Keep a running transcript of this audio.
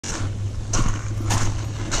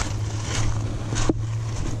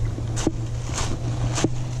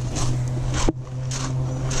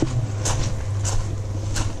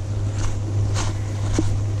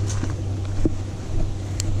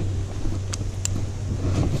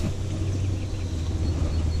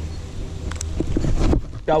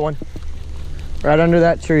Got one. Right under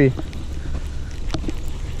that tree.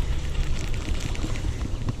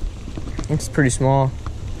 It's pretty small.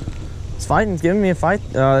 It's fighting, it's giving me a fight.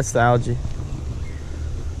 Oh, that's the algae.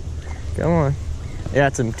 Come on. Yeah,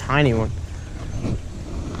 it's a tiny one.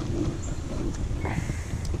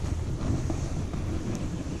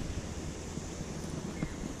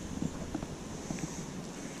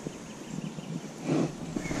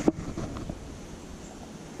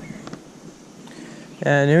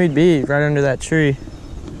 Yeah, I knew he'd be right under that tree.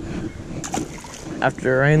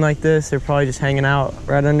 After a rain like this, they're probably just hanging out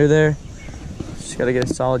right under there. Just gotta get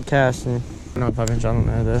a solid cast, and I don't know if I've been on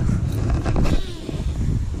there though.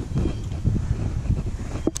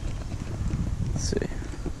 Let's see.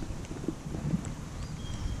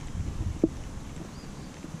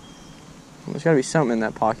 There's gotta be something in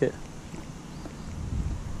that pocket.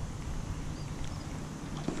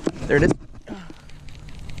 There it is.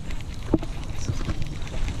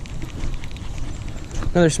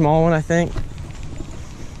 Another small one, I think.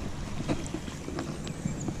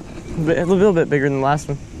 A little bit bigger than the last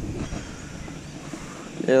one.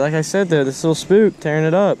 Yeah, like I said there, this little spook tearing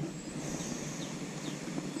it up.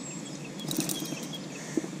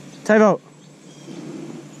 Tugboat.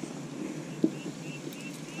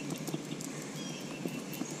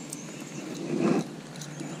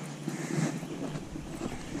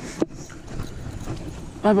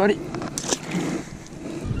 Bye, buddy.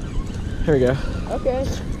 Here we go. Okay,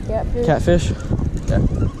 catfish. Catfish? Yeah.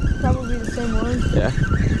 Probably the same one. Yeah.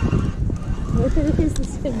 It is the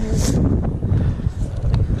same one.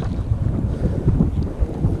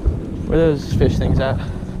 Where are those fish things at?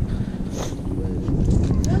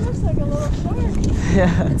 That looks like a little shark.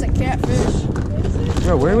 Yeah. It's a catfish.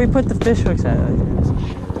 Bro, where do we put the fish hooks at?